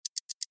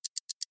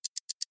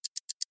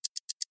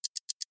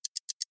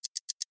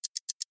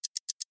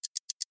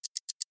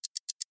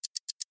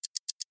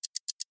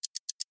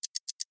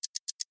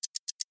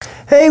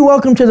Hey,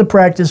 welcome to the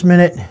Practice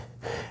Minute.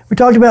 We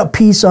talked about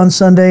peace on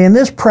Sunday, and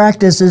this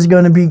practice is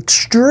going to be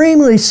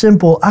extremely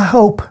simple, I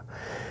hope,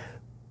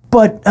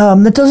 but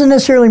that doesn't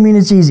necessarily mean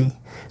it's easy.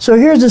 So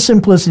here's the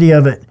simplicity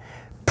of it.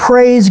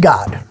 Praise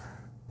God.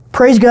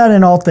 Praise God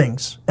in all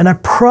things. And I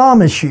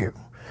promise you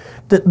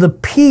that the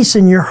peace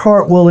in your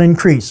heart will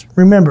increase.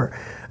 Remember,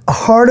 a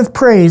heart of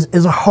praise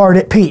is a heart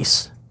at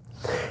peace.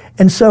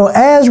 And so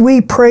as we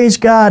praise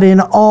God in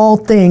all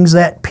things,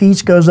 that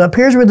peace goes up.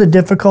 Here's where the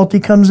difficulty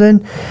comes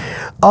in.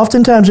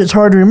 Oftentimes it's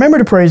hard to remember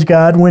to praise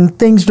God when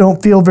things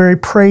don't feel very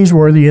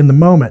praiseworthy in the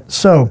moment.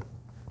 So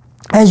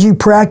as you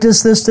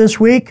practice this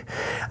week,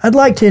 I'd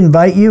like to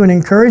invite you and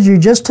encourage you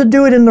just to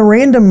do it in the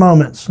random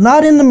moments.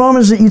 Not in the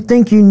moments that you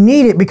think you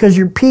need it because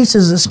your peace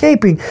is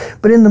escaping,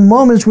 but in the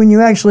moments when you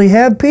actually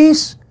have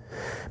peace.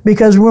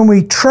 Because when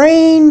we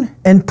train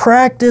and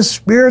practice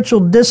spiritual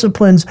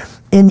disciplines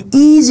in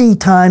easy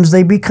times,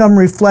 they become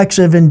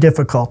reflexive in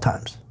difficult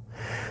times.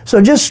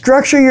 So just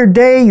structure your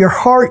day, your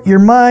heart, your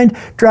mind,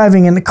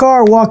 driving in the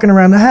car, walking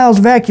around the house,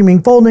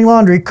 vacuuming, folding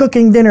laundry,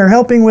 cooking dinner,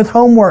 helping with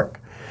homework.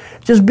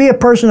 Just be a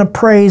person of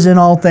praise in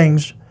all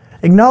things,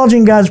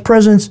 acknowledging God's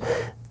presence,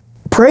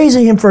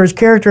 praising Him for His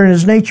character and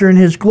His nature and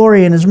His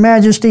glory and His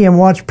majesty, and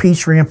watch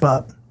peace ramp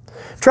up.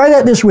 Try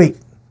that this week,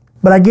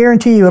 but I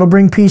guarantee you it'll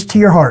bring peace to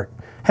your heart.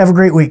 Have a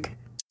great week.